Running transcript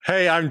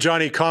Hey, I'm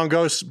Johnny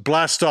Kongos.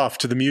 Blast off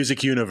to the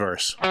music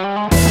universe.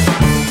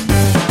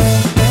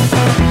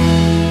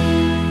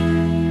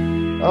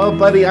 Oh,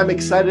 buddy, I'm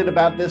excited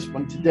about this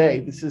one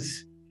today.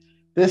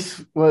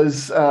 This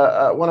was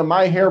one of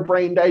my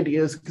harebrained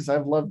ideas because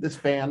I've loved this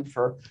band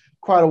for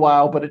quite a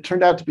while, but it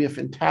turned out to be a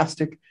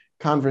fantastic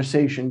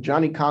conversation.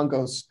 Johnny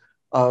Kongos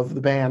of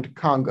the band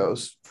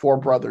Kongos, four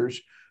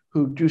brothers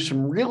who do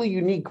some really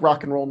unique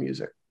rock and roll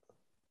music.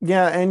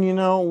 Yeah, and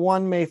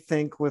one may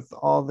think with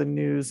all the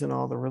news and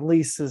all the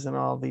releases and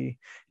all the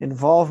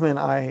involvement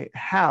I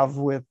have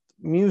with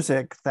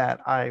music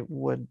that I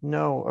would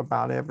know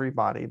about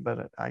everybody,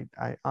 but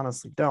I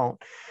honestly don't.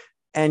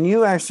 And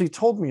you actually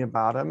told me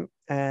about him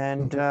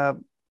and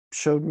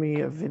showed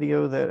me a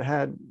video that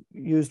had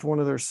used one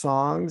of their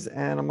songs,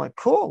 and I'm like,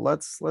 cool,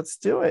 let's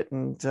do it.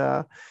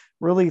 And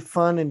really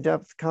fun,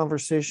 in-depth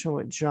conversation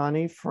with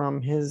Johnny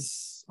from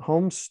his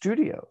home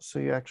studio. So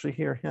you actually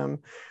hear him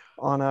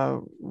on a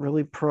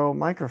really pro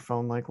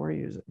microphone like we're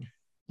using.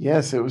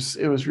 Yes, it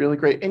was really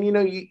great. And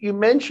you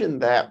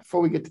mentioned that before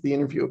we get to the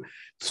interview.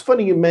 It's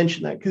funny you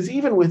mentioned that because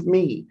even with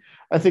me,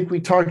 I think we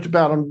talked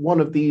about on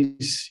one of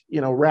these,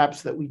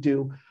 raps that we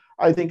do.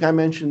 I think I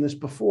mentioned this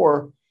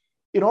before.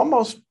 It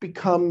almost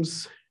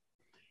becomes,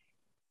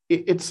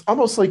 it's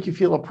almost like you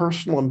feel a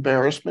personal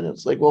embarrassment.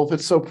 It's like, well, if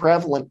it's so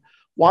prevalent,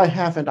 why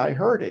haven't I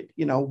heard it?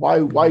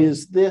 Why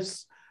is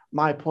this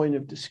my point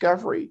of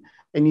discovery?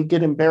 And you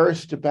get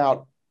embarrassed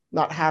about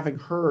not having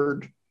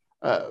heard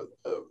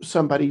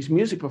somebody's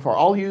music before.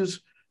 I'll use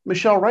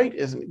Michelle Wright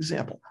as an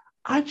example.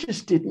 I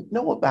just didn't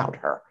know about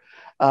her.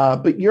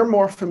 But you're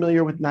more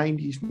familiar with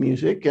 90s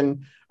music,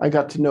 and I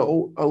got to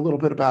know a little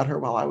bit about her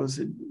while I was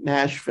in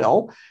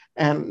Nashville,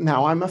 and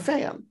now I'm a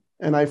fan.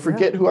 And I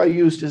forget who I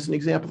used as an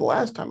example the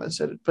last time I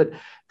said it, but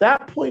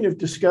that point of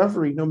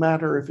discovery, no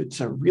matter if it's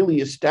a really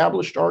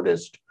established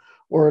artist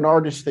or an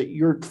artist that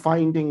you're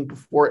finding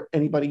before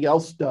anybody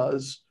else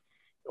does,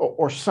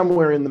 or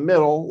somewhere in the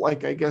middle,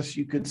 like I guess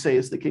you could say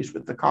is the case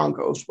with the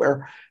Congos,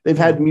 where they've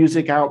had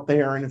music out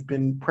there and have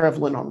been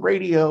prevalent on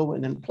radio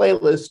and in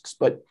playlists,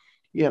 but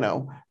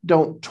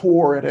don't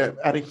tour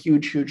at a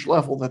huge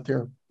level that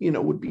they're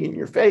would be in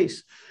your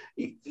face.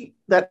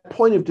 That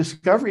point of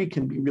discovery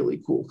can be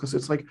really cool because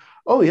it's like,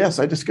 oh yes,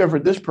 I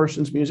discovered this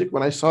person's music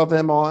when I saw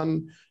them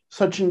on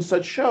such and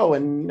such show,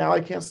 and now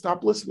I can't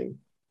stop listening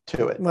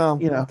to it. Well,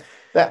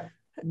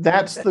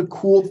 that's the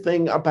cool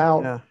thing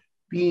about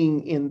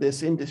being in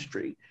this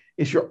industry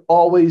is you're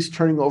always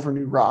turning over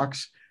new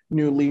rocks,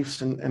 new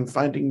leaves, and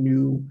finding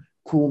new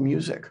cool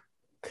music.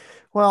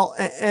 Well,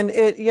 and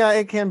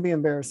it can be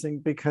embarrassing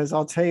because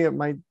I'll tell you,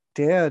 my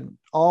dad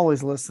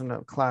always listened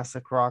to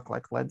classic rock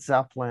like Led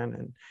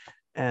Zeppelin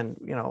and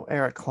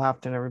Eric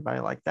Clapton,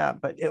 everybody like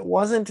that. But it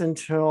wasn't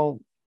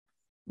until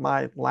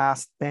my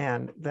last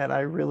band that I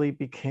really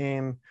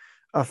became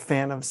a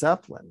fan of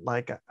Zeppelin.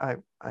 Like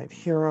I'd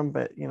hear him,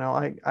 but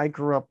I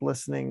grew up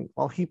listening.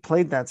 Well, he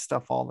played that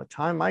stuff all the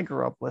time. I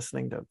grew up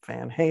listening to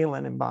Van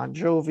Halen and Bon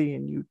Jovi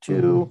and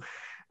U2,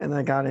 and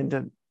I got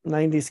into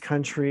 90s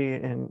country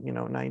in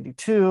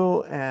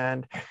 92,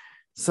 and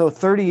so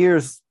 30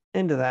 years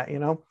into that,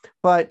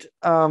 but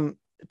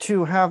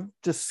to have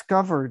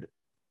discovered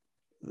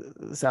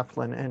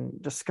Zeppelin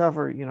and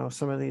discover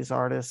some of these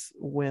artists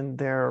when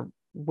they're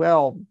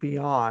well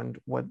beyond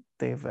what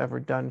they've ever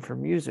done for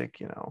music.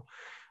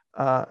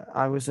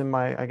 I was in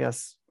my, I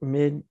guess,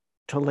 mid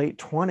to late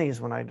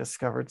 20s when I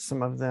discovered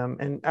some of them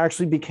and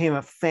actually became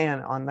a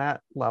fan on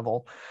that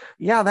level.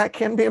 Yeah, that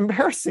can be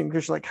embarrassing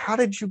because you're like, how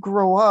did you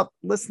grow up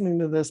listening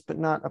to this but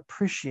not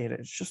appreciate it?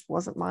 It just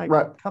wasn't my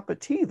cup of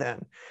tea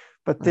then.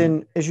 But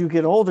then as you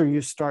get older,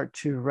 you start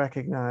to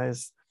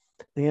recognize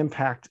the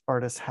impact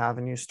artists have,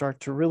 and you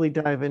start to really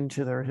dive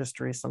into their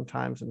history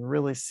sometimes and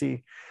really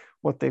see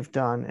what they've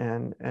done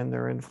and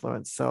their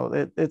influence.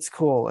 So it's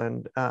cool.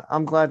 And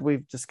I'm glad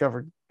we've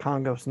discovered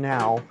Kongos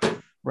now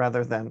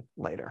rather than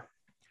later.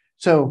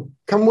 So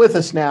come with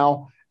us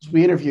now as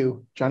we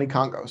interview Johnny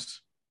Kongos.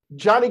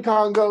 Johnny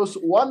Kongos,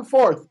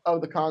 1/4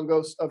 of the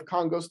Kongos of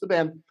Kongos the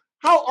band.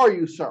 How are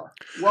you, sir?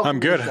 Welcome. I'm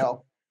good.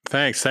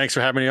 Thanks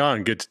for having me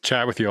on. Good to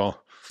chat with you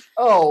all.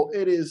 Oh,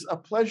 it is a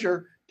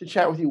pleasure to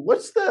chat with you.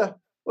 What's the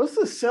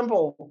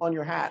symbol on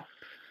your hat?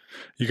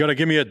 You got to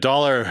give me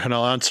 $1 and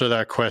I'll answer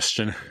that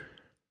question.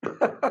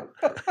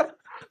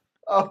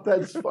 Oh,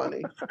 that's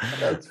funny.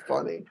 That's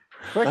funny.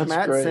 Quick, that's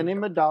Matt, great. Send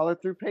him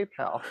 $1 through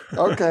PayPal.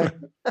 Okay.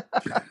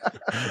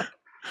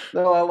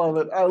 No, I love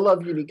it. I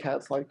love unique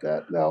hats like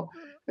that. No,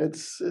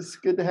 it's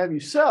good to have you.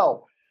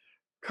 So,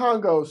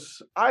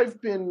 Kongos,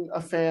 I've been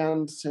a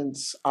fan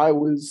since I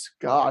was,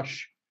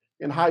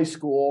 in high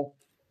school,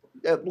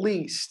 at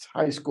least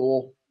high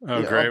school.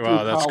 Oh, great.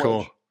 Wow, that's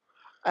cool.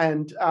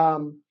 And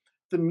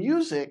the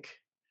music,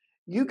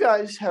 you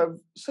guys have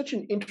such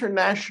an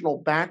international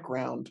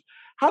background.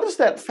 How does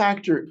that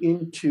factor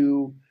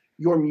into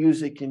your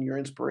music and your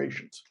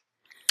inspirations?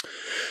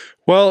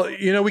 Well,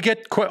 we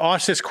get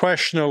asked this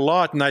question a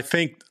lot, and I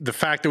think the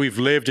fact that we've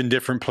lived in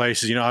different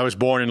places. I was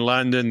born in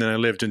London, then I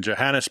lived in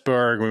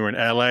Johannesburg. We were in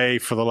LA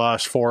for the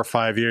last 4 or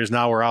 5 years.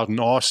 Now we're out in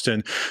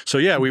Austin. So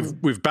yeah,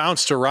 we've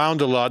bounced around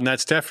a lot, and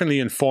that's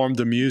definitely informed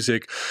the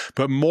music.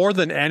 But more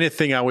than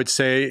anything, I would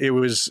say it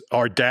was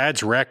our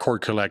dad's record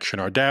collection.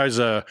 Our dad's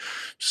a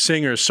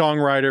singer,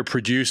 songwriter,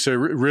 producer,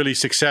 really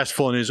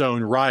successful in his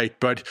own right,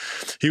 but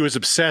he was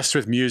obsessed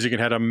with music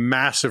and had a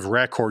massive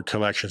record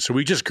collection. So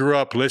we just grew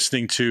up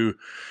listening to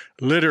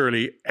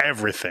literally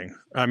everything.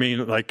 I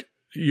mean, like,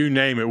 you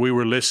name it, we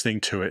were listening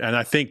to it. And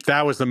I think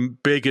that was the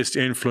biggest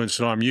influence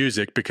on our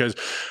music, because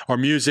our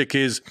music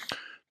is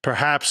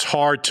perhaps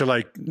hard to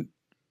like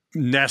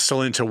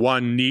nestle into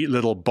one neat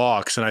little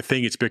box. And I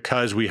think it's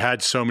because we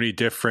had so many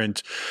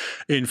different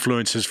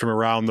influences from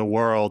around the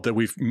world that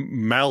we've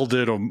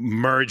melded or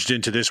merged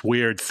into this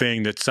weird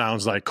thing that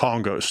sounds like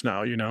Kongos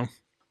now,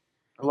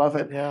 I love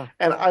it. Yeah.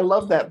 And I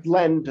love that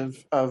blend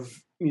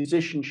of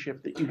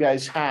musicianship that you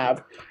guys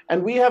have.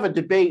 And we have a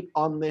debate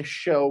on this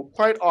show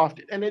quite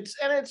often. And it's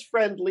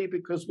friendly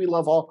because we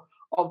love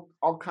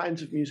all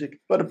kinds of music,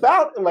 but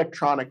about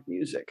electronic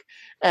music.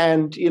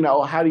 And,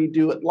 how do you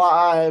do it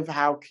live?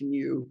 How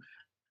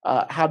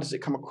does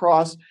it come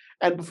across?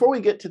 And before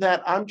we get to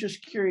that, I'm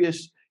just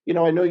curious,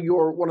 I know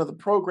you're one of the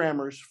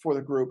programmers for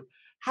the group.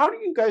 How do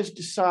you guys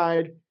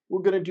decide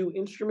we're going to do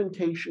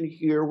instrumentation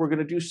here, we're going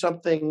to do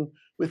something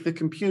with the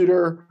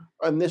computer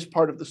on this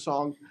part of the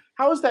song?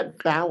 How is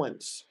that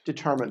balance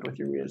determined with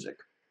your music?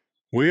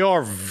 We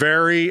are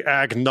very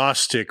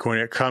agnostic when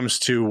it comes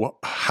to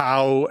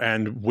how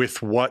and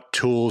with what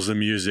tools the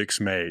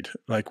music's made.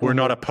 Like, we're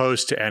not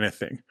opposed to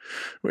anything.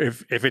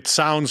 If it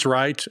sounds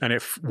right and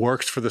it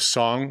works for the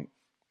song,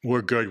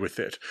 we're good with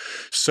it.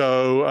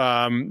 So,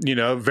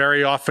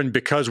 very often,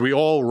 because we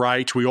all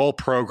write, we all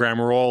program,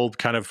 we're all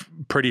kind of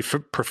pretty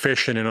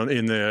proficient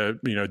in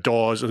the,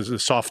 DAWs, the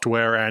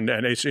software and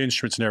its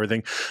instruments and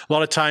everything. A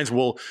lot of times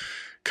we'll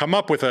come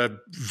up with a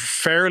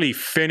fairly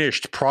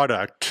finished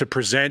product to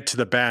present to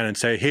the band and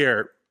say,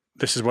 here,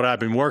 this is what I've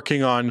been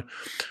working on.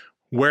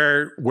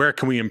 Where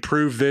can we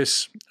improve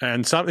this?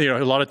 And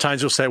a lot of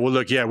times you'll say, well,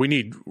 look, yeah, we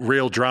need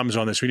real drums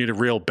on this. We need a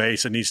real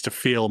bass. It needs to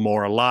feel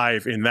more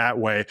alive in that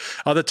way.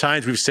 Other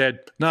times we've said,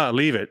 no,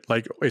 leave it.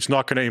 Like, it's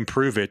not going to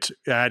improve it,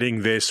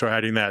 adding this or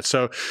adding that.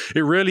 So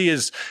it really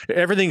is,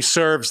 everything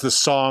serves the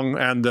song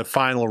and the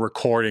final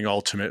recording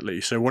ultimately.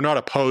 So we're not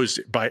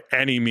opposed by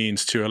any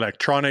means to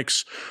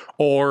electronics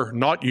or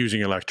not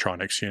using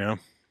electronics, Yeah.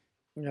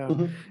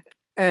 Mm-hmm.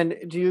 And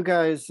do you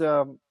guys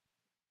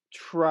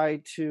try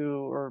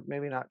to, or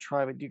maybe not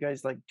try, but do you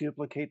guys like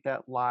duplicate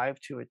that live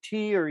to a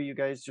T, or are you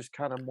guys just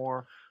kind of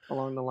more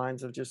along the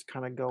lines of just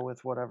kind of go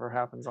with whatever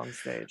happens on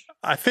stage?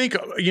 I think,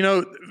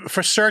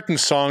 for certain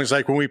songs,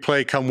 like when we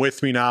play Come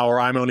With Me Now or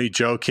I'm Only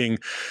Joking,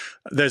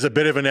 there's a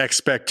bit of an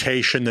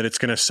expectation that it's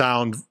going to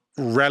sound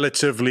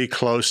relatively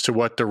close to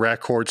what the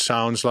record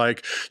sounds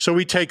like. So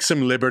we take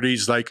some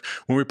liberties. Like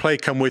when we play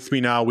Come With Me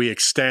Now, we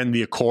extend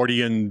the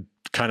accordion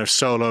kind of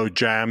solo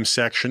jam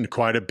section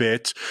quite a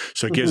bit.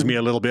 So it gives me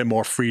a little bit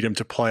more freedom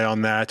to play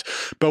on that.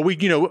 But we,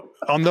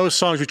 on those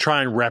songs, we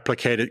try and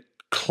replicate it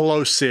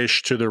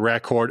close-ish to the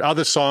record.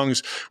 Other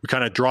songs, we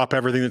kind of drop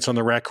everything that's on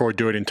the record,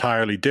 do it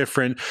entirely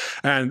different.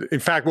 And in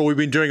fact, what we've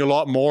been doing a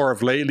lot more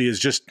of lately is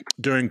just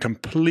doing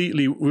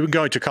we've been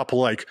going to a couple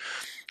like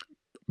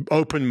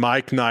open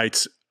mic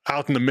nights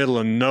out in the middle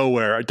of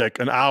nowhere, like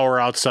an hour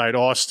outside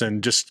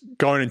Austin, just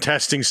going and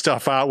testing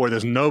stuff out where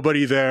there's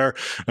nobody there,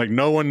 like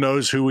no one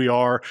knows who we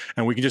are,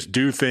 and we can just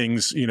do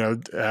things,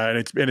 and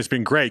it's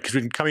been great because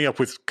we've been coming up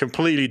with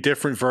completely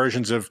different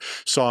versions of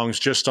songs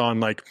just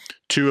on like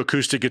 2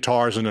 acoustic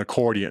guitars and an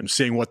accordion,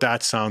 seeing what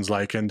that sounds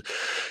like. And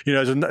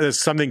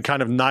there's something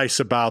kind of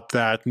nice about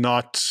that,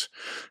 not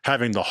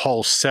having the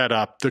whole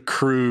setup, the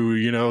crew,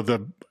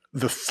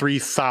 the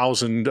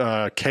 3,000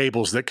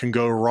 cables that can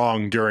go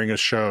wrong during a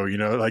show.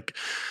 Like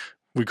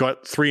we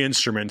got 3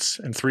 instruments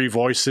and 3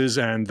 voices,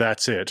 and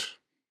that's it.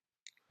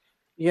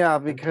 Yeah,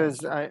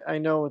 because I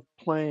know with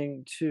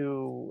playing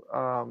to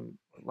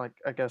like,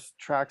 I guess,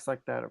 tracks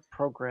like that or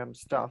program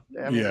stuff,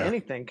 I mean,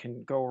 anything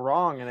can go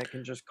wrong and it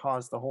can just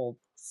cause the whole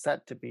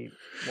set to be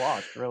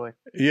washed, really.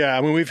 Yeah,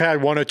 I mean, we've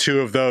had 1 or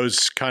 2 of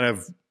those kind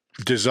of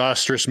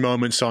disastrous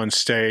moments on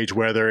stage,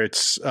 whether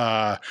it's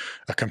a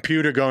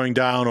computer going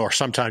down or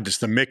sometimes it's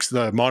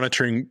the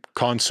monitoring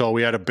console.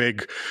 We had a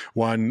big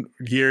one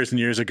years and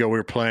years ago. We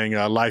were playing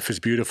Life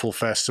is Beautiful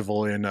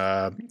festival in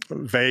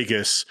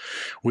Vegas.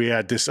 We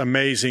had this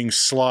amazing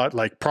slot,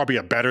 like probably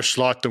a better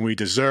slot than we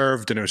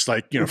deserved. And it was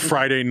like,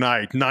 Friday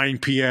night, 9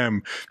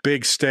 p.m.,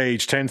 big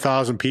stage,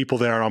 10,000 people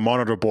there, and our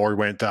monitor board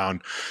went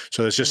down.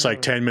 So there's just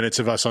like 10 minutes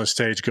of us on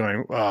stage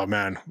going, oh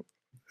man.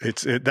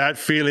 It's that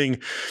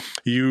feeling.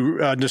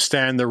 You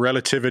understand the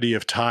relativity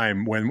of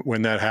time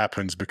when that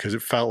happens, because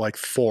it felt like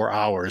 4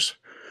 hours.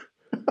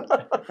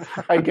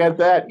 I get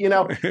that,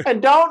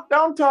 and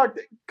don't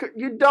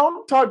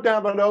talk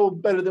down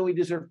about better than we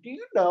deserve. Do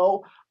you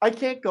know I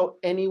can't go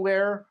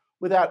anywhere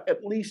without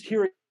at least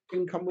hearing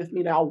Come With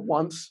Me Now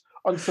once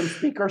on some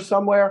speaker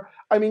somewhere.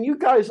 I mean, you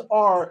guys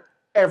are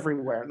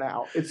everywhere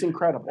now. It's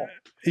incredible.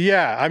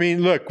 Yeah, I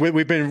mean, look,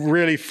 we've been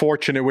really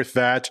fortunate with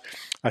that.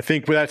 I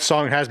think that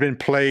song has been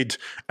played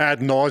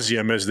ad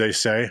nauseum, as they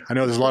say. I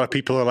know there's a lot of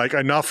people who are like,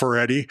 enough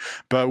already,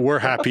 but we're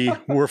happy.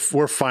 we're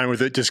fine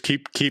with it. Just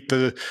keep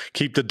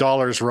the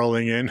dollars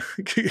rolling in,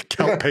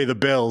 help pay the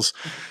bills.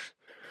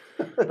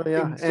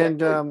 Yeah,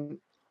 Exactly. and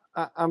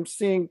I'm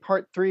seeing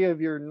part 3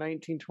 of your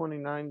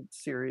 1929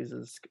 series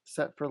is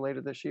set for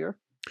later this year.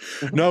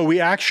 No, we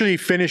actually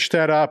finished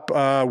that up.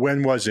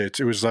 When was it?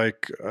 It was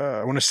like,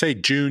 I want to say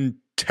June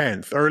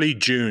 10th, early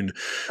June.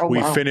 Oh, We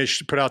wow.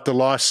 put out the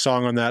last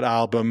song on that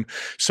album.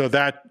 So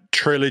that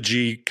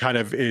trilogy kind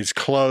of is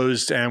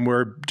closed, and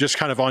we're just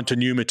kind of onto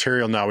new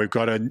material now. We've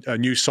got a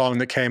new song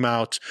that came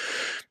out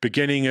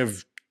beginning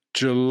of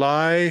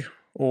July.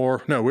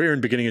 Or no, we're in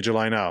beginning of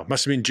July now.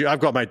 Must have been, I've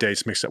got my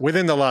dates mixed up.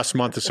 Within the last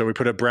month or so, we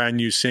put a brand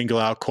new single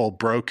out called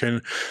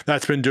Broken.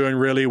 That's been doing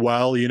really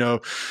well.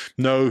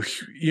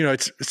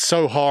 It's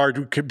so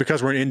hard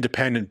because we're an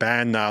independent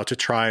band now to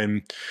try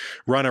and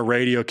run a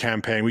radio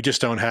campaign. We just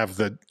don't have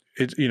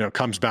it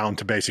comes down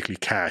to basically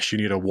cash. You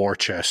need a war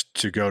chest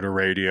to go to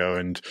radio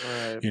and,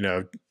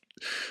 Right.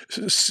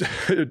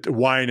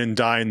 wine and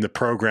dine the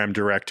program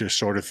director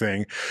sort of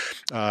thing.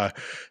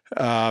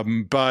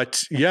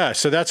 But yeah,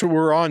 so that's what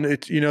we're on.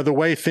 The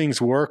way things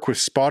work with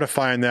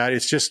Spotify and that,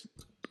 it's just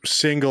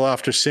single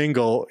after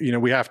single.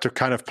 We have to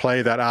kind of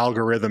play that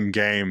algorithm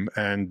game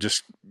and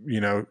just,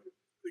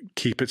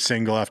 keep it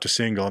single after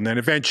single. And then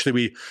eventually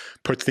we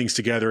put things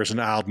together as an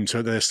album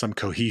so there's some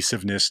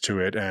cohesiveness to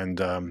it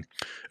and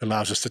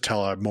allows us to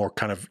tell a more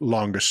kind of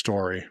longer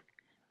story.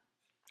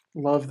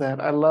 Love that.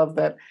 I love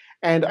that.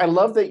 And I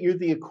love that you're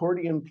the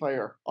accordion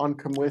player on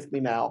Come With Me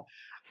Now.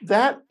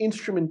 That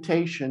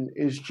instrumentation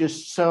is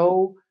just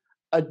so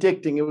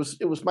addicting.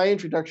 It was my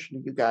introduction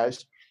to you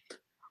guys.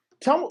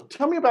 Tell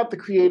me about the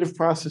creative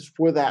process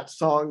for that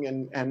song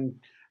and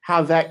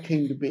how that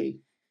came to be.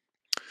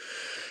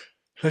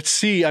 Let's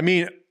see. I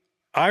mean,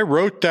 I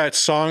wrote that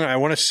song, I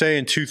want to say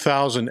in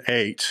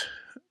 2008.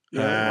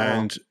 Yeah,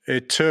 and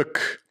it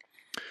took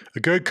a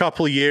good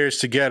couple of years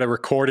to get a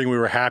recording. We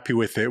were happy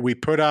with it. We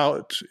put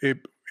out it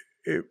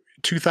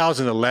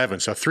 2011,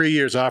 so 3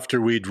 years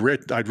after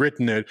I'd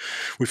written it.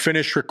 We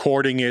finished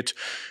recording it.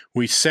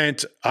 We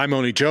sent I'm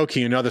Only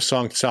Joking, another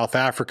song, to South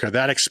Africa.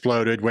 That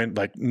exploded, went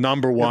like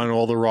number one on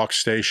all the rock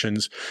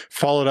stations.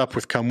 Followed up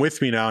with Come With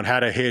Me Now and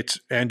had a hit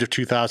end of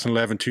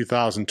 2011,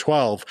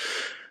 2012.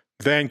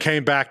 Then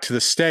came back to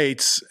the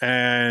States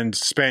and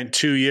spent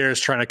 2 years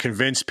trying to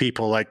convince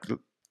people like,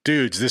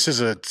 dudes, this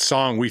is a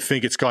song. We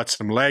think it's got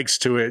some legs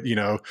to it.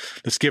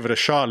 Let's give it a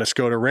shot. Let's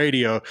go to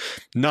radio.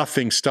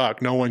 Nothing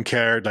stuck. No one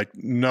cared. Like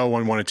no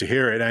one wanted to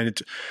hear it. And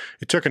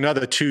it took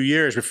another 2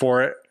 years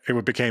before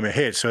it became a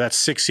hit. So that's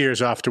 6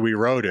 years after we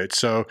wrote it.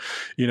 So,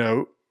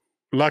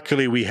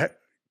 luckily we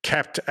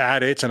kept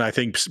at it and I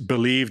think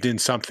believed in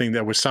something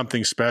that was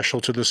something special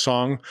to the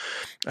song.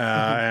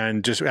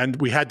 And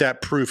we had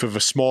that proof of a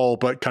small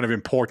but kind of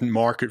important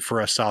market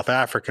for us, South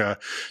Africa.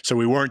 So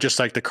we weren't just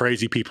like the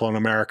crazy people on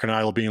American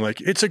Idol being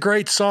like, it's a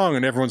great song.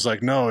 And everyone's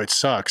like, no, it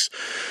sucks.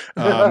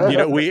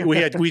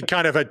 We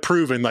kind of had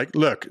proven like,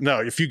 look, no,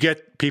 if you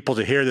get people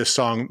to hear this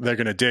song, they're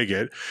going to dig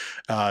it.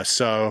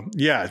 So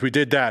yeah, we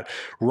did that.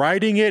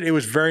 Writing it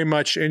was very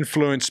much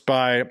influenced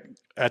by,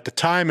 at the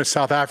time, a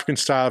South African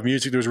style of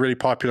music that was really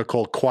popular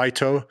called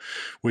Kwaito,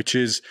 which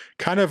is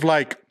kind of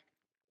like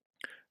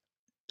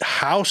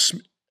house,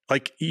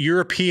 like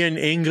European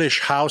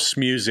English house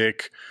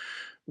music,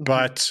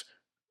 but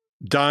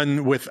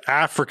done with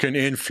African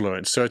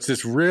influence. So it's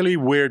this really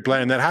weird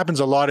blend. And that happens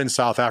a lot in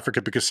South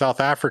Africa because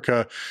South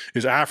Africa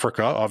is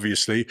Africa,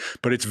 obviously,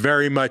 but it's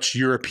very much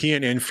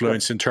European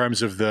influence in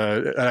terms of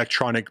the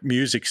electronic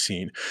music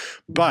scene.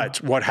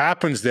 But what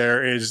happens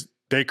there is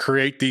they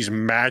create these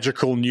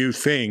magical new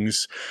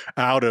things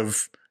out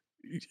of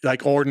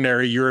like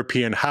ordinary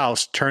European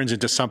house turns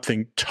into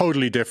something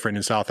totally different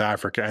in South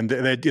Africa. And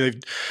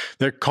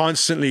they're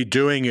constantly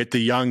doing it. The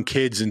young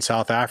kids in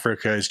South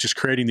Africa is just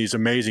creating these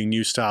amazing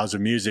new styles of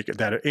music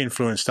that have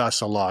influenced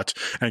us a lot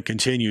and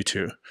continue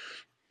to.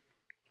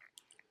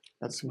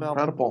 That's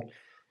incredible.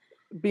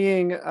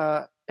 Being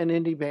an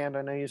indie band,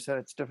 I know you said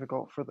it's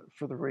difficult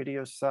for the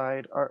radio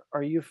side.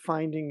 Are you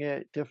finding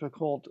it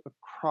difficult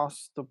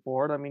across the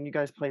board? I mean, you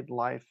guys played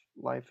Life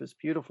is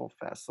Beautiful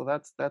Fest, so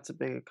that's a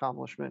big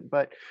accomplishment.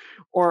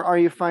 Or are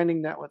you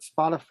finding that with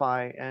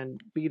Spotify and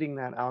beating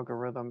that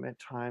algorithm at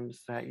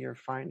times that you're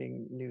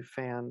finding new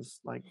fans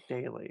like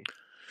daily?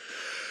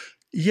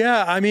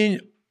 Yeah, I mean,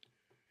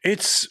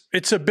 it's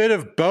a bit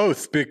of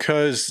both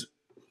because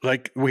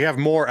like we have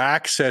more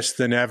access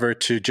than ever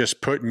to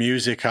just put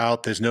music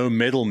out. There's no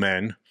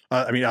middlemen.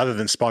 I mean, other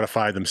than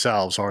Spotify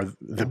themselves or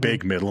the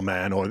big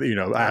middleman or,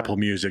 Apple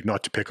Music,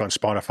 not to pick on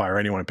Spotify or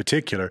anyone in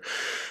particular.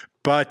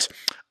 But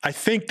I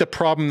think the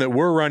problem that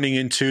we're running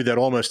into that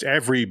almost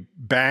every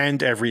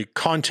band, every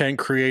content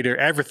creator,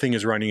 everything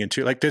is running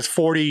into, like there's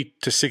 40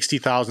 to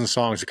 60,000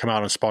 songs that come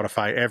out on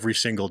Spotify every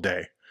single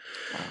day.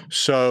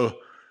 So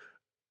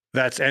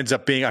that ends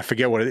up being, I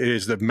forget what it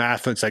is, the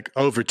math, it's like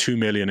over 2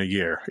 million a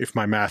year, if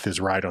my math is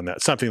right on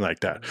that, something like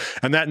that.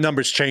 And that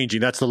number's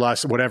changing. That's the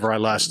last, whatever I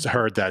last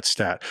heard that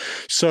stat.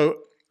 So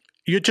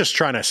you're just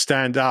trying to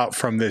stand out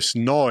from this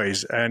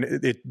noise. And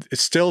it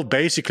still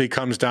basically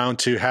comes down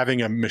to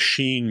having a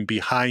machine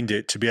behind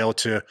it to be able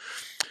to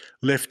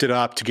lift it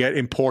up, to get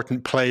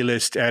important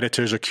playlist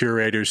editors or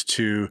curators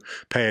to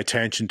pay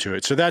attention to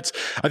it. So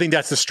I think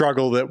that's the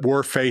struggle that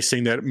we're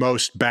facing, that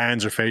most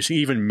bands are facing,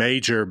 even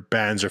major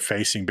bands are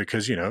facing,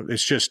 because,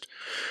 it's just,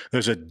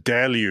 there's a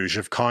deluge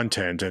of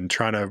content, and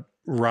trying to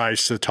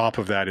rise to the top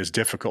of that is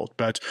difficult.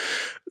 But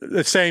at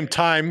the same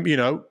time,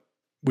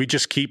 we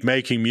just keep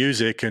making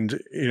music and,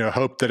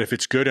 hope that if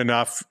it's good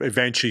enough,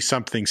 eventually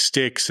something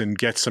sticks and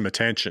gets some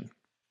attention.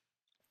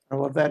 I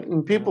love that.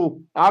 And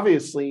people,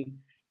 obviously,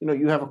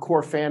 you have a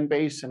core fan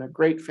base and a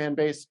great fan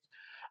base.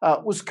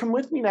 Was Come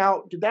With Me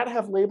Now, did that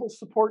have label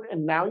support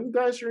and now you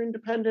guys are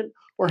independent,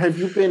 or have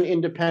you been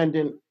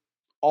independent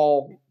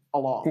all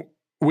along?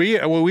 We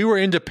were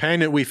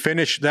independent. We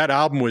finished, that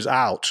album was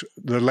out.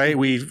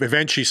 We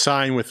eventually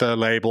signed with the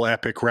label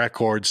Epic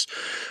Records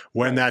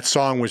when that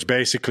song was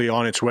basically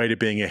on its way to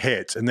being a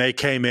hit. And they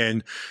came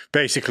in,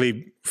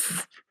 basically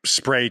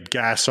sprayed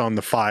gas on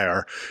the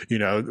fire,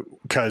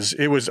 because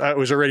it was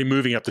already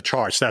moving up the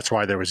charts. That's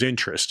why there was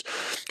interest.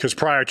 Because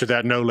prior to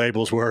that, no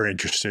labels were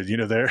interested.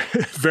 They're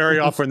very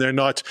often they're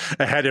not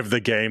ahead of the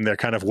game. They're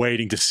kind of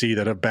waiting to see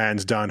that a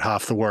band's done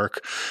half the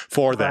work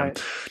for them.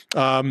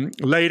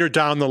 Right. Later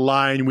down the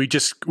line, we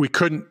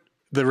couldn't.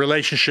 The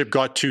relationship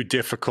got too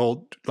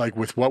difficult, like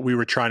with what we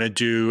were trying to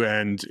do,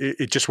 and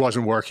it just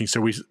wasn't working.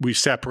 So we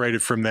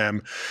separated from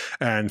them,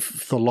 and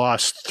the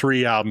last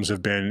 3 albums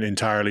have been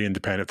entirely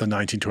independent. The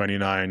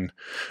 1929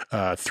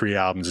 3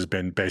 albums has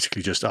been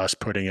basically just us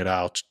putting it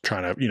out,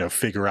 trying to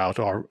figure out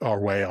our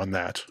way on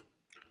that.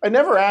 I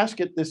never ask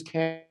it this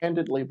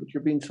candidly, but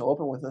you're being so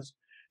open with us.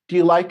 Do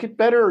you like it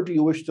better, or do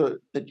you wish that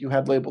you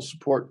had label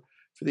support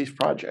for these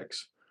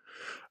projects?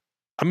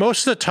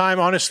 Most of the time,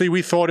 honestly,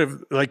 we thought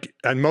of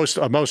and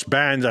most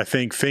bands, I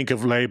think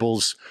of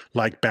labels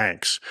like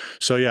banks.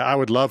 So yeah, I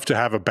would love to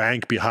have a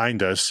bank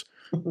behind us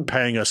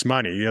paying us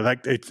money.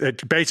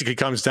 It basically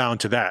comes down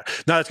to that.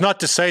 Now, it's not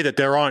to say that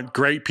there aren't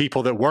great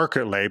people that work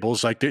at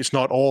labels. Like, it's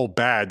not all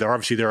bad. There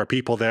are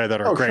people there that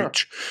are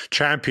great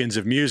champions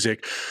of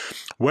music.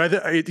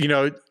 Whether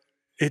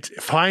it's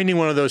finding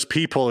one of those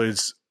people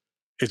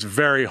it's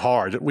very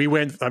hard.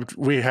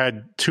 We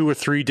had 2 or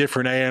 3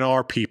 different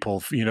A&R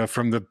people,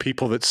 from the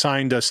people that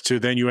signed us to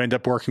then you end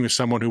up working with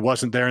someone who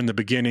wasn't there in the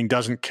beginning,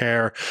 doesn't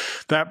care.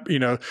 That,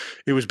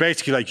 it was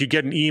basically like you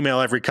get an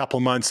email every couple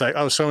of months like,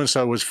 oh,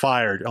 so-and-so was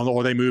fired,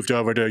 or they moved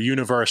over to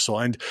Universal.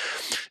 And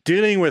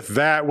dealing with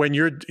that when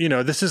you're,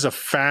 this is a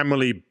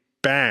family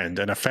band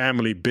and a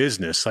family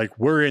business. Like,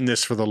 we're in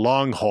this for the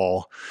long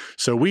haul.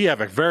 So we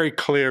have a very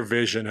clear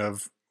vision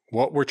of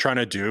what we're trying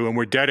to do, and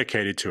we're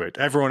dedicated to it.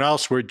 Everyone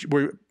else,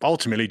 we're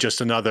ultimately just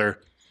another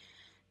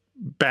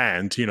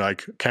band,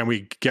 can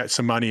we get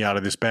some money out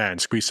of this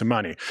band, squeeze some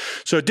money?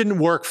 So it didn't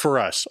work for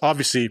us.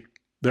 Obviously,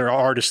 there are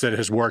artists that it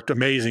has worked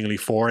amazingly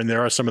for, and there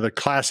are some of the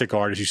classic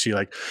artists you see,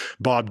 like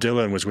Bob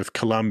Dylan was with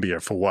Columbia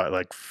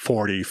for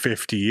 40,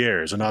 50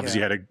 years, and obviously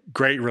had a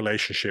great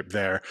relationship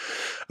there.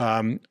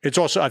 It's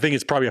also, I think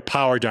it's probably a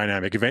power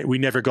dynamic. We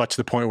never got to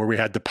the point where we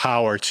had the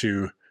power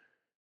to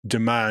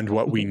demand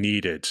what we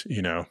needed,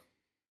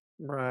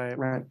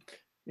 Right.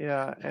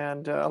 Yeah,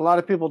 and a lot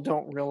of people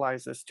don't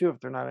realize this too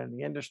if they're not in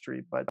the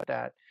industry, but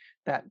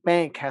that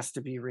bank has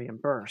to be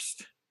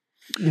reimbursed.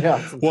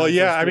 Yeah. Well,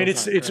 yeah. I mean,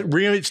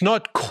 it's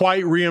not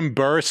quite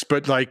reimbursed,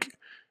 but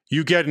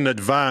you get an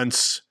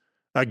advance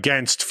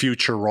against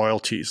future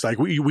royalties. Like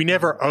we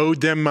never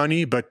owed them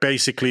money, but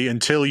basically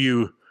until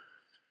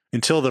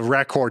the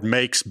record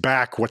makes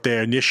back what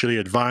they initially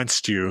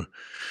advanced you,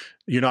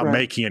 you're not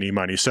making any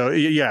money. So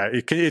yeah,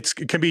 it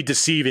can be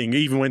deceiving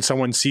even when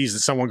someone sees that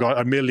someone got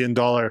 $1 million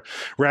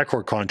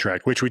record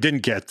contract, which we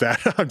didn't get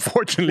that,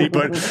 unfortunately,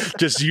 but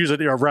just use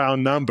it a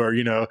round number,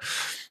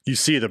 you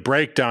see the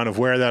breakdown of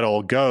where that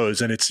all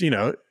goes. And it's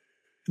not,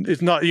 it's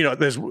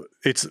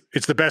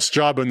the best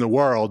job in the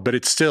world, but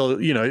it's still,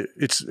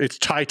 it's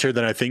tighter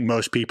than I think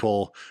most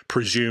people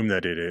presume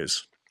that it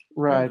is.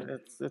 Right.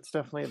 It's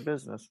definitely a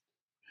business.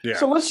 Yeah.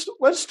 So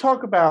let's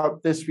talk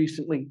about this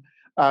recently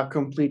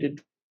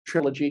completed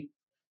trilogy.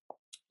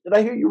 Did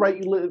I hear you right?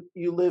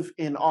 You live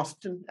in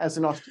Austin,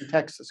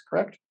 Texas,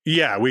 correct?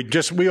 Yeah,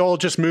 we all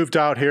just moved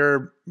out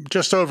here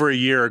just over a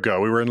year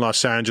ago. We were in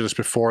Los Angeles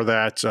before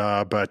that,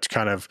 but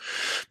kind of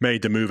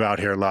made the move out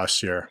here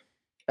last year.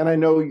 And I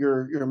know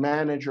your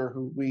manager,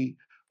 who we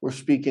were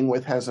speaking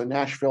with, has a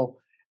Nashville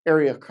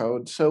area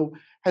code. So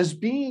has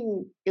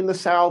being in the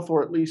South,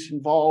 or at least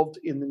involved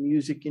in the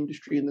music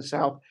industry in the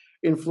South,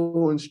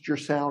 influenced your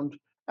sound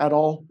at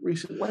all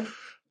recently?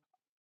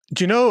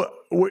 Do you know,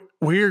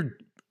 we're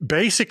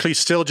basically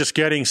still just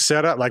getting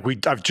set up.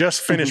 I've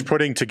just finished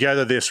putting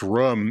together this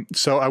room.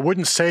 So I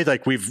wouldn't say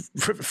we've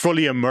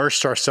fully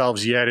immersed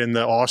ourselves yet in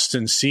the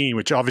Austin scene,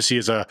 which obviously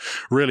is a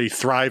really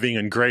thriving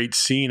and great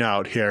scene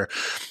out here.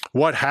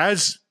 What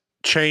has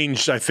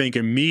changed, I think,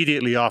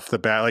 immediately off the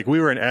bat. Like we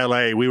were in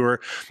LA,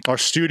 our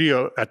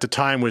studio at the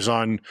time was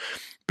on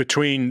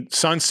between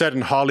Sunset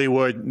and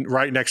Hollywood,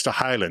 right next to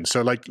Highland.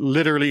 So like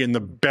literally in the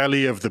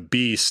belly of the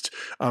beast,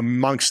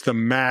 amongst the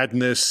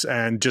madness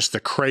and just the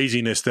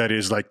craziness that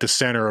is like the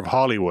center of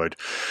Hollywood.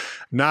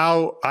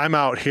 Now I'm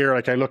out here,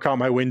 like I look out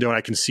my window and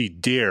I can see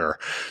deer.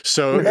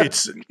 So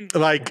it's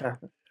like,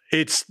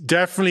 it's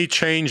definitely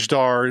changed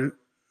our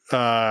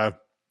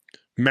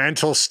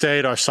mental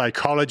state, our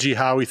psychology,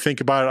 how we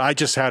think about it. I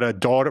just had a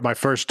daughter, my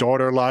first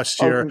daughter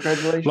last year.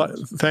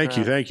 Congratulations.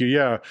 Thank you.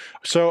 Yeah.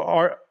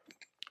 So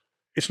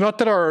it's not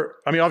that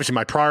obviously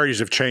my priorities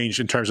have changed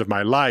in terms of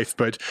my life,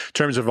 but in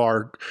terms of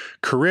our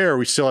career,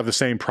 we still have the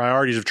same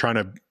priorities of trying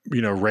to,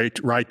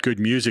 write good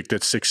music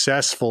that's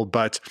successful.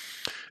 But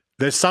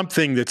there's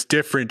something that's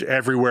different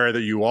everywhere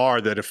that you are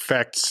that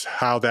affects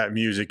how that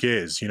music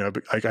is.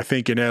 Like I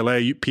think in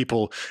LA,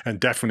 people, and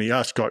definitely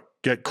us,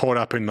 get caught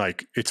up in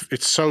like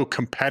it's so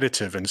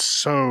competitive and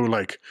so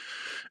like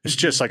it's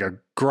just like a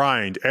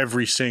grind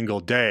every single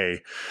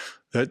day.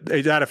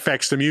 That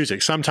affects the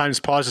music.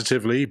 Sometimes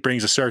positively,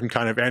 brings a certain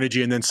kind of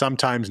energy, and then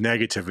sometimes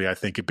negatively, I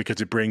think,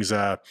 because it brings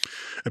a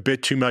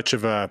bit too much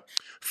of a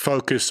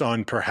focus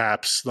on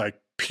perhaps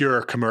like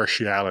pure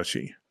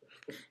commerciality.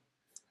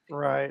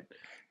 Right.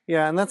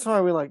 Yeah, and that's why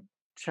we like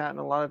chatting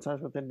a lot of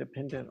times with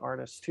independent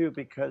artists too,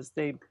 because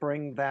they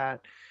bring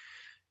that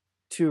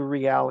to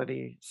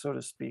reality, so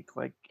to speak.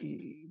 Like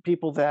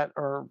people that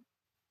are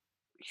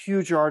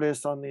huge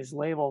artists on these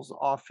labels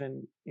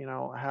often,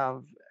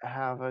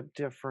 have a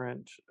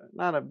different,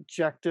 not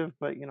objective,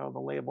 but the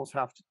labels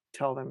have to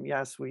tell them,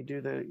 yes, we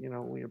do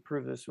we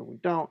approve this or we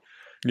don't.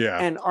 Yeah.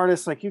 And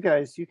artists like you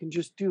guys, you can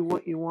just do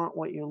what you want,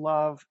 what you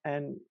love,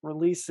 and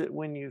release it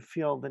when you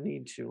feel the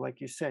need to. Like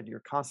you said,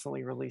 you're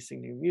constantly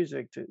releasing new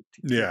music to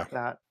keep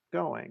that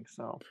going.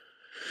 So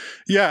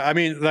yeah, I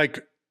mean, like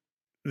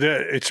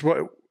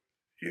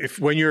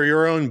when you're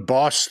your own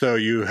boss, though,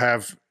 you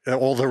have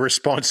all the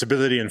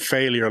responsibility and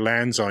failure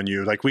lands on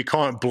you. Like we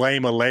can't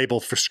blame a label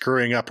for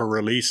screwing up a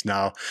release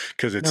now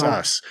because it's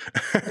us.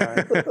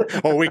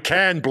 Or we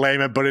can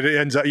blame it, but it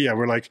ends up,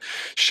 we're like,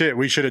 shit,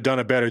 we should have done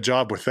a better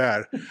job with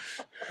that.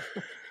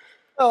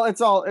 Well,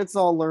 it's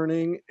all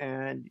learning,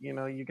 and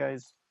you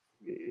guys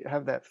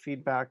have that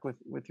feedback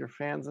with your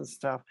fans and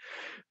stuff.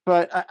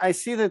 But I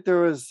see that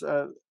there was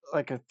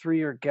like a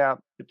 3-year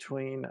gap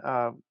between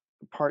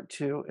part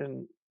 2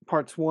 and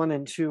parts 1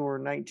 and 2 were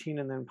 19,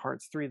 and then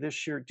parts 3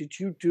 this year. Did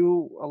you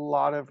do a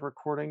lot of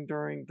recording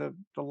during the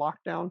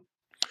lockdown?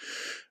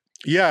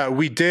 Yeah,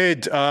 we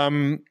did.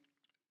 The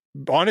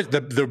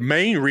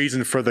main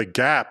reason for the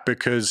gap,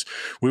 because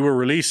we were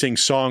releasing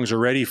songs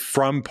already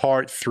from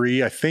part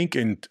 3, I think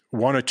in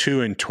 1 or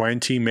 2 in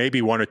 20,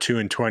 maybe 1 or 2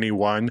 in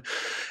 21.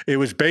 It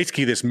was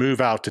basically this move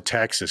out to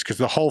Texas because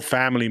the whole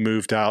family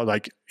moved out.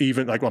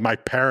 My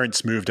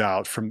parents moved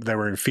out they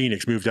were in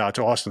Phoenix, moved out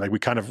to Austin. Like we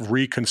kind of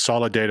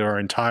reconsolidated our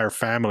entire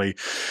family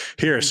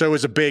here. So it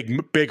was a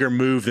bigger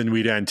move than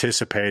we'd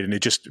anticipated. And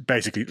it just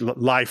basically,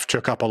 life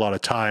took up a lot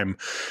of time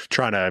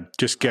trying to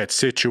just get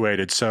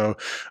situated. So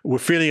we're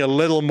feeling a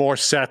little more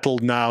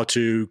settled now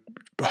to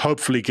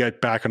hopefully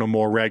get back on a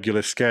more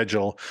regular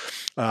schedule.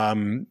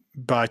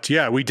 But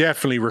yeah, we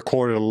definitely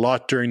recorded a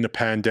lot during the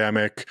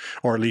pandemic,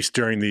 or at least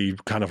during the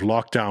kind of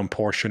lockdown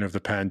portion of the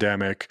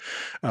pandemic.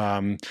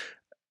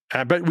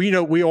 But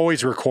we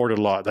always record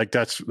a lot. Like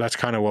that's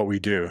kind of what we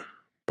do.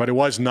 But it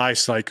was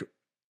nice. Like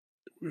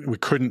we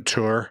couldn't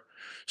tour,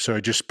 so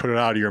just put it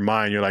out of your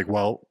mind. You're like,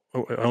 well,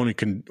 only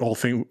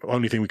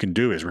thing we can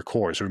do is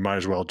record. So we might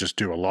as well just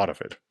do a lot of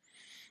it.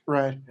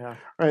 Right. Yeah.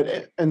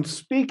 Right. And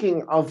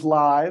speaking of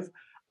live,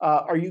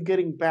 are you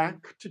getting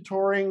back to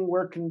touring?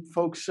 Where can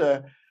folks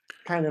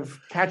kind of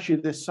catch you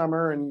this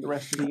summer and the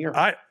rest of the year?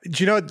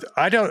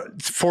 I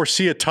don't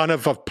foresee a ton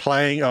of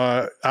playing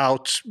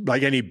out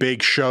like any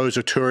big shows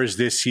or tours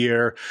this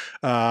year.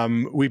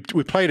 We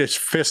played a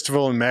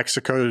festival in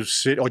Mexico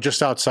City, or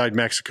just outside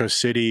Mexico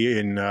City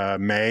in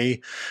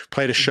May.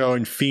 Played a show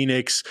in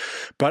Phoenix,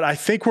 but I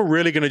think we're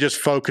really going to just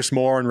focus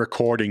more on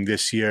recording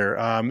this year.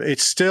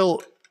 It's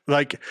still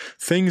like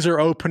things are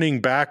opening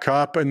back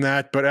up and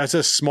that, but as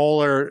a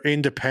smaller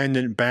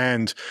independent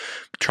band,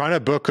 trying to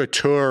book a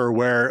tour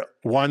where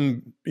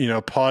one,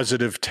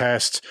 positive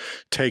test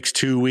takes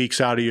 2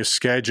 weeks out of your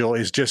schedule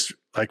is just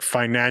like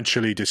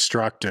financially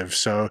destructive.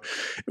 So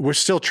we're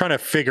still trying to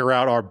figure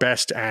out our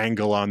best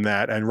angle on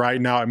that. And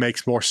right now it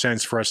makes more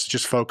sense for us to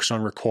just focus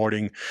on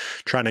recording,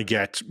 trying to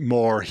get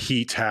more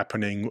heat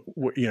happening,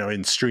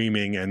 in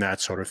streaming and that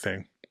sort of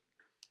thing.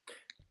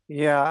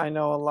 Yeah, I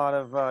know a lot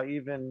of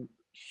even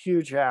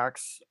huge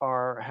acts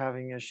are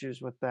having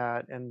issues with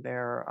that, and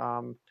they're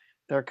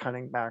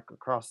cutting back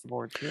across the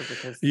board too.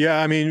 Because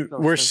I mean,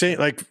 we're seeing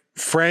like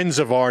friends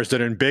of ours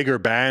that are in bigger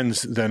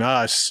bands than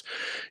us.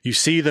 You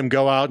see them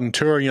go out and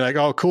tour, and you're like,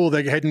 "Oh, cool,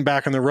 they're heading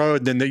back on the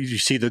road." Then you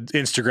see the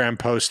Instagram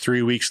post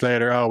 3 weeks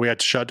later. Oh, we had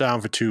to shut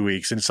down for 2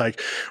 weeks, and it's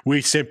like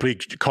we simply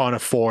can't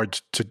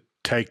afford to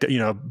take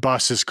that.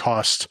 Buses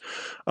cost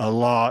a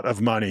lot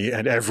of money,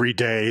 and every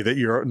day that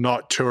you're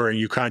not touring,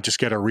 you can't just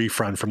get a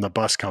refund from the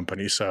bus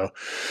company. So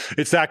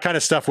it's that kind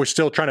of stuff. We're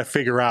still trying to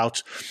figure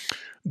out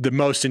the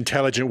most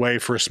intelligent way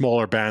for a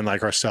smaller band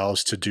like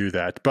ourselves to do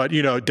that. But,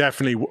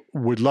 definitely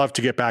would love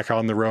to get back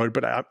on the road.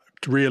 But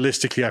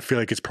realistically, I feel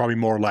like it's probably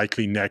more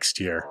likely next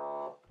year.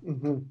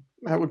 Mm-hmm.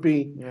 That would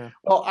be,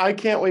 well, I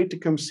can't wait to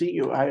come see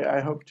you.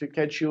 I hope to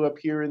catch you up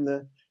here in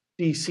the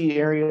DC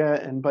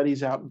area, and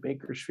Buddy's out in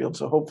Bakersfield.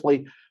 So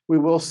hopefully we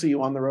will see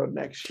you on the road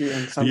next year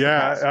in some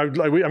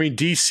capacity. I mean,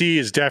 DC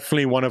is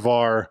definitely one of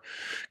our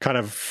kind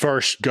of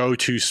first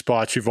go-to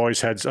spots. We've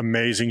always had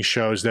amazing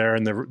shows there,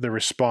 and the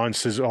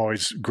response is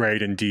always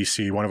great in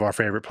DC, one of our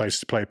favorite places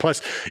to play.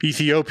 Plus,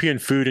 Ethiopian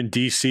food in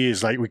DC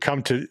is like, we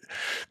come to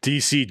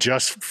DC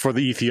just for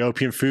the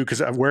Ethiopian food,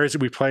 because where is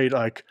it? We played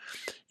like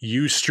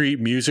U Street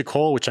Music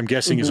Hall, which I'm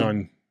guessing is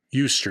on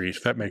U Street,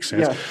 if that makes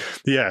sense.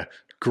 Yeah.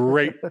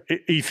 Great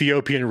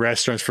Ethiopian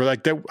restaurants. For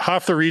like that,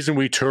 half the reason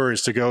we tour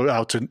is to go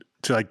out to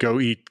like go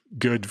eat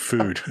good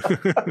food.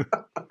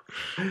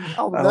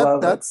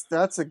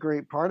 That's a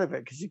great part of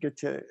it, because you get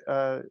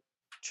to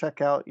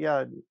check out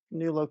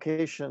new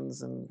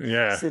locations and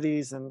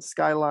cities and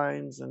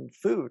skylines and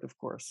food, of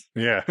course.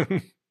 Yeah.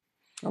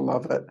 I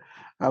love it.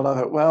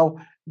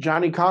 Well,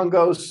 Johnny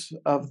Kongos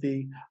of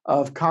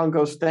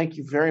Kongos, thank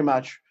you very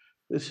much.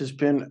 This has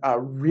been a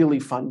really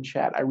fun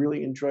chat. I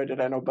really enjoyed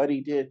it. I know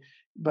Buddy did.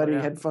 Buddy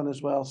had fun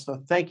as well.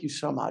 So thank you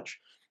so much.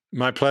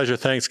 My pleasure.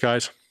 Thanks,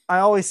 guys. I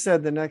always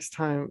said the next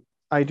time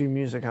I do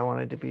music, I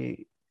wanted to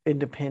be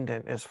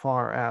independent, as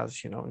far as,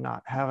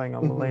 not having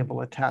a label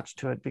attached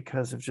to it,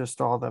 because of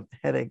just all the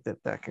headache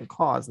that can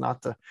cause,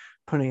 not to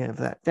put any of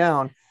that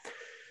down.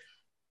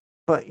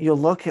 But you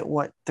look at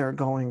what they're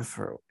going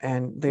through,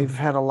 and they've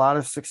had a lot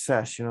of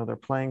success. They're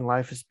playing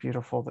Life is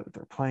Beautiful.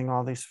 They're playing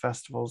all these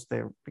festivals.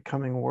 They're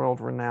becoming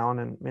world renowned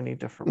in many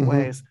different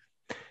ways.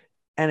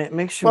 And it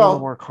makes you want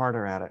to work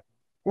harder at it.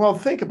 Well,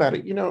 think about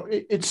it.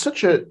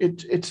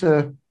 It's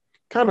a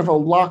kind of a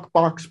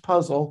lockbox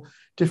puzzle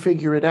to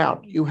figure it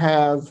out.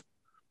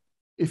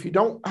 If you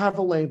don't have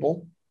a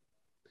label,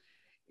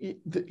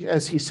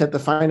 as he said, the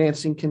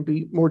financing can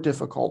be more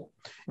difficult.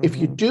 If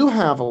you do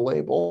have a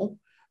label,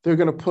 they're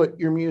going to put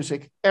your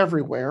music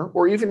everywhere,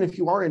 or even if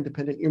you are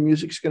independent, your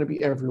music's going to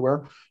be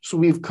everywhere. So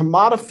we've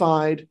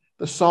commodified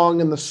the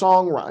song and the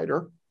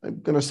songwriter.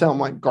 I'm going to sound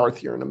like Garth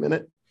here in a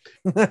minute,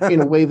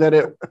 in a way that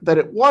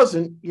it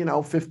wasn't,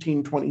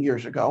 15, 20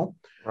 years ago.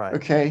 Right.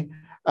 Okay.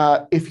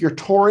 If you're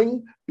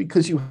touring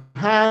because you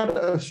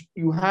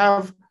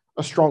have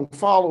a strong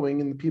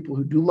following, and the people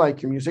who do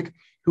like your music,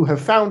 who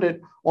have found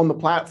it on the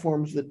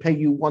platforms that pay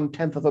you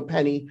 1/10 of a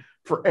penny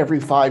for every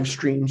 5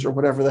 streams, or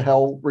whatever the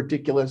hell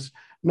ridiculous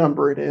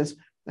number it is.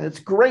 And it's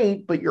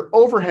great, but your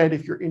overhead,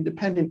 if you're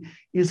independent,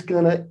 is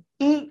going to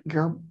eat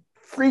your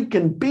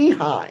freaking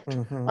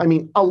behind. I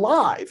mean,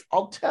 alive.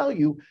 I'll tell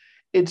you,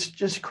 it's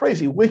just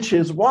crazy, which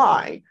is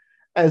why,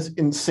 as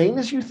insane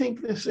as you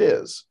think this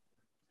is,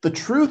 the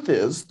truth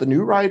is the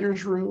new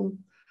writer's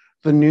room,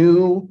 the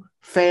new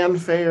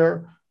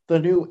fanfare, the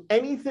new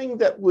anything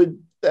that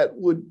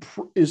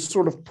is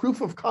sort of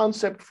proof of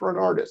concept for an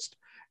artist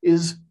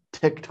is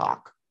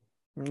TikTok.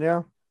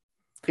 Yeah.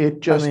 It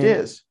just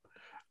is.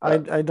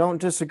 I don't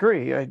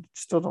disagree. I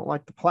still don't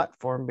like the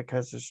platform,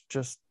 because it's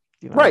just,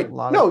 right.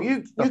 No,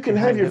 you can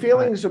have your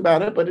feelings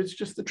about it, but it's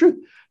just the truth.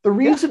 The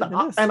reason,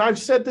 and I've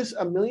said this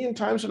a million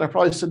times, and I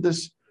probably said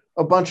this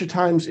a bunch of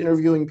times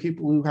interviewing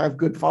people who have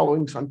good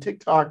followings on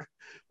TikTok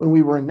when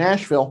we were in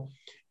Nashville,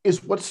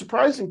 is what's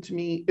surprising to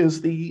me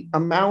is the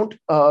amount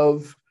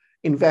of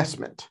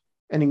investment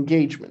and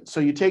engagement.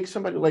 So you take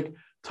somebody like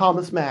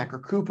Thomas Mack or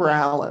Cooper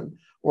Allen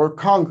or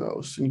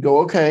Kongos, and you go,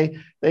 okay,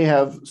 they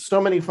have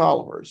so many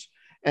followers.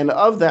 And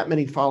of that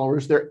many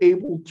followers, they're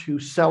able to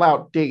sell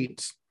out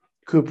dates.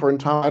 Cooper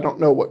and Tom, I don't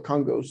know what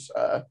Kongos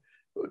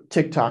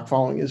TikTok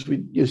following is.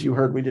 As you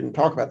heard, we didn't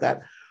talk about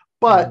that.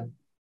 But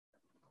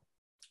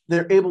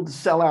they're able to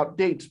sell out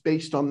dates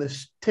based on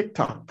this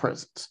TikTok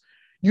presence.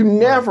 You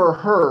never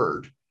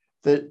heard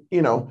that,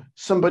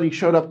 somebody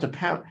showed up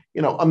to,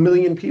 1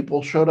 million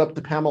people showed up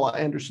to Pamela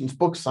Anderson's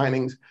book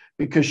signings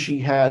because she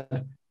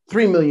had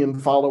 3 million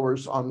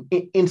followers on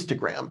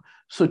Instagram.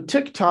 So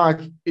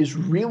TikTok is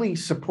really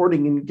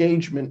supporting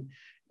engagement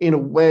in a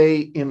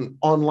way,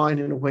 online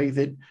in a way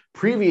that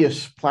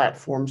previous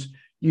platforms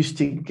used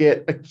to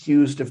get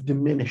accused of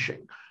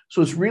diminishing.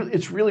 So it's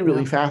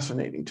really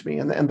fascinating to me.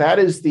 And that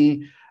is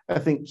the, I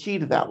think, key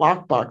to that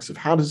lockbox of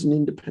how does an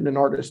independent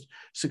artist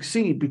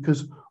succeed?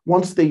 Because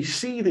once they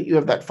see that you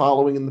have that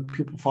following and the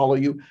people follow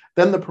you,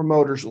 then the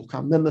promoters will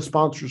come, then the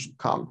sponsors will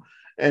come.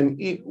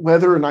 And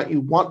whether or not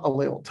you want a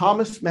label,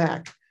 Thomas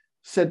Mack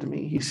said to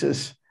me, he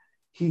said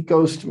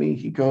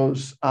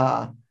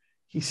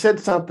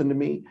something to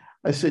me.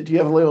 I said, do you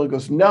have a label? He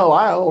goes, no,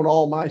 I own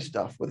all my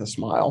stuff, with a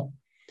smile,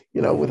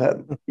 with that,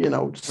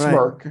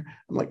 smirk. Right.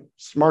 I'm like,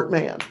 smart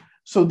man.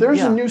 So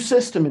there's a new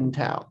system in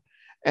town,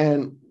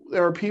 and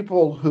there are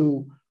people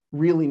who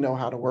really know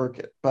how to work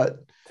it,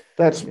 but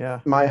that's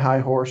my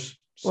high horse.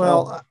 So.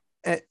 Well,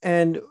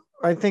 and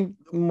I think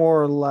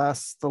more or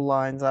less the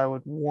lines I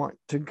would want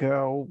to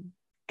go,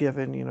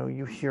 given,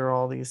 you hear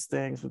all these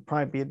things, would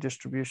probably be a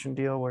distribution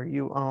deal where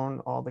you own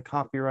all the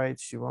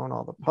copyrights, you own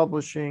all the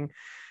publishing,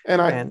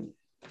 And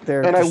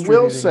they're I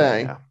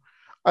distributing.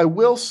 I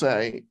will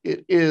say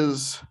it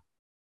is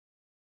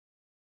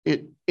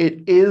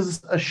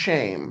a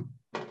shame.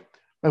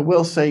 I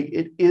will say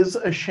it is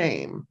a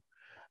shame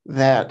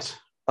that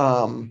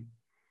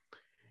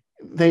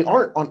they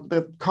aren't on,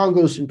 the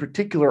Congos in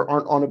particular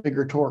aren't on a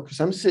bigger tour,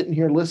 because I'm sitting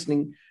here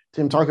listening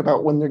to him talk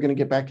about when they're going to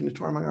get back into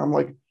tour. I'm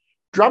like,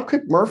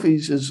 Dropkick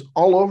Murphys is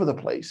all over the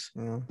place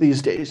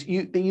these days.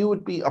 You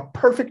would be a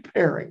perfect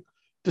pairing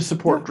to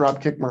support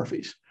Dropkick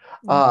Murphys.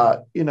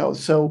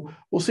 So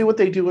we'll see what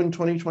they do in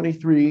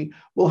 2023.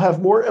 We'll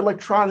have more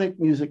electronic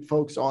music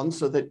folks on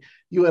so that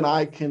you and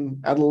I can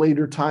at a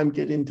later time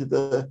get into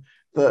the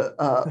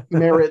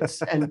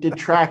merits and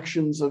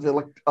detractions of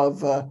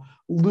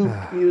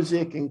loop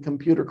music and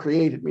computer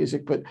created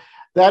music, but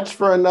that's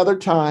for another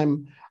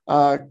time,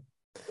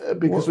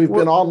 because we've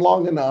been on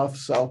long enough.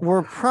 So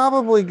we're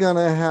probably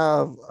gonna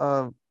have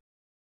a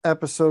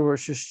episode where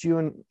it's just you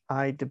and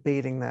I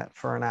debating that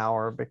for an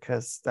hour,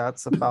 because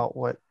that's about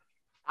what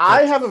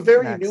I have a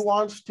very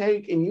nuanced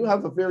take and you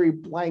have a very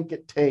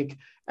blanket take,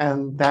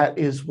 and that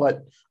is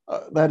where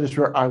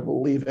I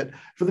will leave it.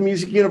 For the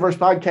Music Universe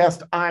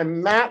podcast,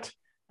 I'm Matt.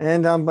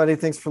 And I'm Buddy.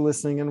 Thanks for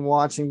listening and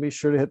watching. Be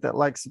sure to hit that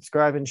like,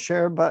 subscribe, and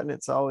share button.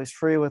 It's always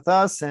free with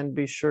us. And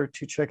be sure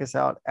to check us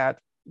out at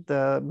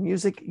the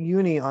Music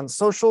Uni on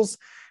socials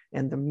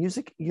and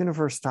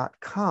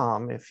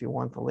themusicuniverse.com if you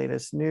want the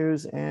latest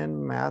news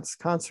and Matt's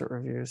concert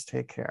reviews.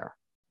 Take care.